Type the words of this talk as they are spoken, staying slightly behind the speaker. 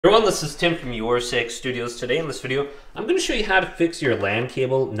Everyone, this is Tim from Your Sake Studios. Today in this video, I'm going to show you how to fix your LAN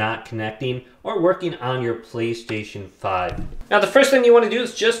cable not connecting or working on your PlayStation 5. Now, the first thing you want to do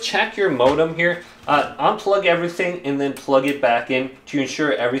is just check your modem here. Unplug everything and then plug it back in to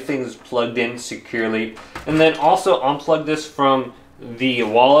ensure everything is plugged in securely. And then also unplug this from the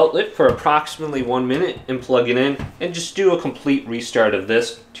wall outlet for approximately 1 minute and plug it in. And just do a complete restart of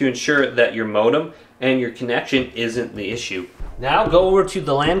this to ensure that your modem and your connection isn't the issue. Now go over to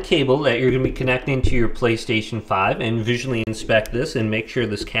the LAN cable that you're going to be connecting to your PlayStation 5 and visually inspect this and make sure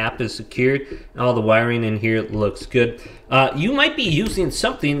this cap is secured and all the wiring in here looks good. You might be using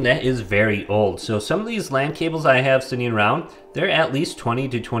something that is very old. So some of these LAN cables I have sitting around, they're at least 20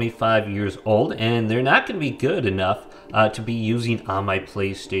 to 25 years old and they're not going to be good enough to be using on my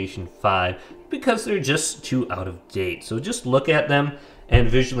PlayStation 5 because they're just too out of date. So just look at them and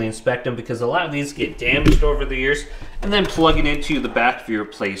visually inspect them because a lot of these get damaged over the years, and then plug it into the back of your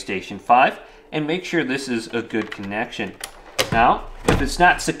PlayStation 5 and make sure this is a good connection. Now, if it's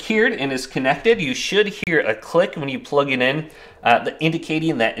not secured and is connected, you should hear a click when you plug it in,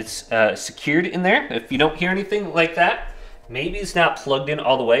 indicating that it's secured in there. If you don't hear anything like that, maybe it's not plugged in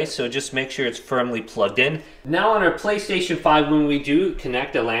all the way, so just make sure it's firmly plugged in. Now on our PlayStation 5, when we do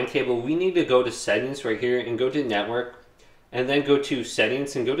connect a LAN cable, we need to go to settings right here and go to network, and then go to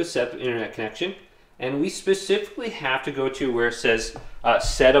settings and go to set internet connection. And we specifically have to go to where it says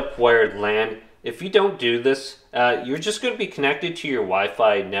set up wired LAN. If you don't do this, you're just going to be connected to your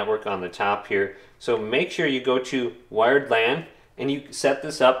Wi-Fi network on the top here. So make sure you go to wired LAN and you set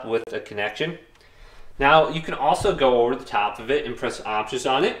this up with a connection. Now you can also go over the top of it and press options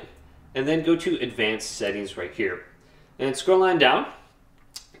on it and then go to advanced settings right here. And scroll on down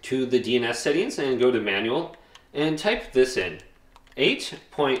to the DNS settings and go to manual. And type this in,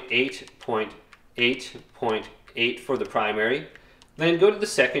 8.8.8.8 for the primary. Then go to the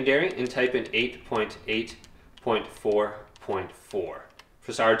secondary and type in 8.8.4.4.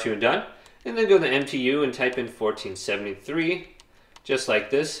 Press R2 and done. And then go to the MTU and type in 1473, just like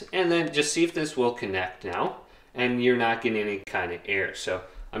this. And then just see if this will connect now. And you're not getting any kind of error. So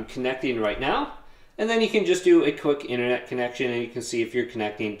I'm connecting right now. And then you can just do a quick internet connection and you can see if you're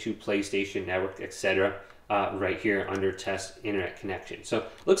connecting to PlayStation Network, etc. Right here under test internet connection. So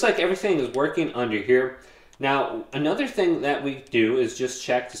looks like everything is working under here. Now another thing that we do is just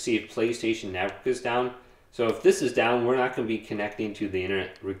check to see if PlayStation Network is down. So if this is down, we're not going to be connecting to the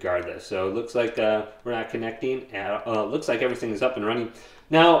internet regardless. So it looks like we're not connecting. Looks like everything is up and running.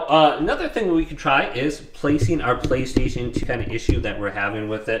 Now another thing we could try is placing our PlayStation to kind of issue that we're having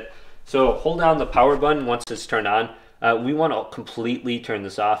with it. So hold down the power button once it's turned on. We want to completely turn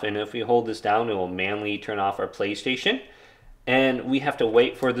this off, and if we hold this down, it will manually turn off our PlayStation, and we have to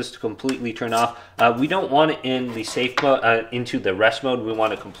wait for this to completely turn off. We don't want it in the safe mode, into the rest mode. We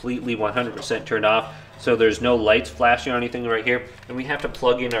want it completely 100% turned off, so there's no lights flashing or anything right here, and we have to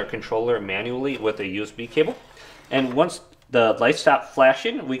plug in our controller manually with a USB cable. And once the lights stop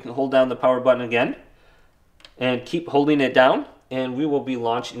flashing, we can hold down the power button again, and keep holding it down, and we will be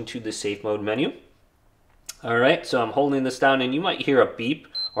launched into the safe mode menu. Alright, so I'm holding this down and you might hear a beep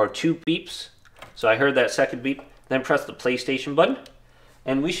or two beeps. So I heard that second beep, then press the PlayStation button.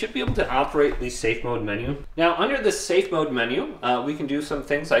 And we should be able to operate the safe mode menu. Now under the safe mode menu, we can do some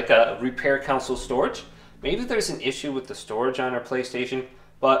things like repair console storage. Maybe there's an issue with the storage on our PlayStation,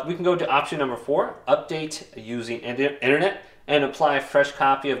 but we can go to option number 4, update using internet, and apply a fresh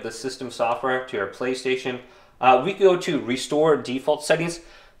copy of the system software to our PlayStation. We can go to restore default settings.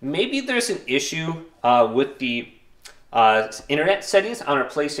 Maybe there's an issue with the internet settings on our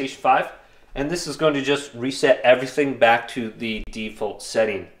PlayStation 5, and this is going to just reset everything back to the default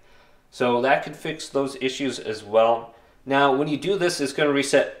setting. So that could fix those issues as well. Now, when you do this, it's going to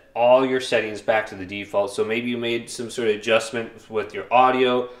reset all your settings back to the default. So maybe you made some sort of adjustment with your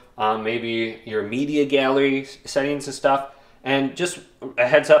audio, maybe your media gallery settings and stuff. And just a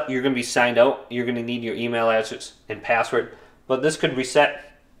heads up, you're going to be signed out. You're going to need your email address and password, but this could reset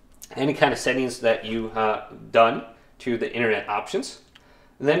any kind of settings that you done to the internet options.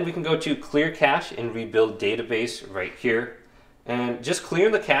 And then we can go to clear cache and rebuild database right here. And just clear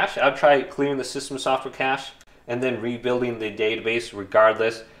the cache. I'll try clearing the system software cache and then rebuilding the database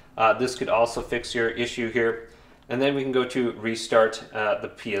regardless. This could also fix your issue here. And then we can go to restart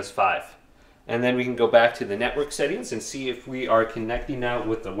the PS5. And then we can go back to the network settings and see if we are connecting now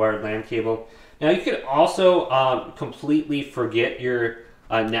with the wired LAN cable. Now you could also completely forget your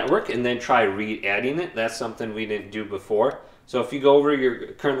network and then try re-adding it. That's something we didn't do before. So if you go over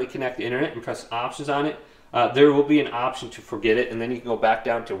your currently connected internet and press options on it, there will be an option to forget it, and then you can go back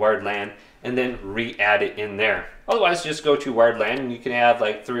down to wired LAN and then re-add it in there. Otherwise, just go to wired LAN, and you can have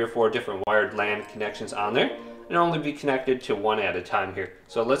like 3 or 4 different wired LAN connections on there, and only be connected to one at a time here.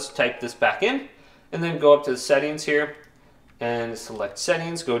 So let's type this back in, and then go up to the settings here, and select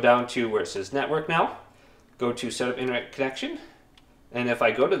settings, go down to where it says network now, go to setup internet connection, and if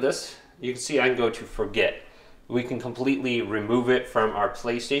I go to this, you can see I can go to forget. We can completely remove it from our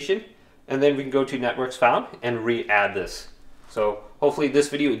PlayStation, and then we can go to networks found and re-add this. So hopefully this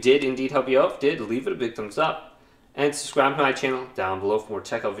video did indeed help you out. If it did, leave it a big thumbs up, and subscribe to my channel down below for more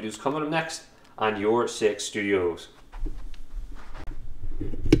tech out videos coming up next on Your Sick Studios.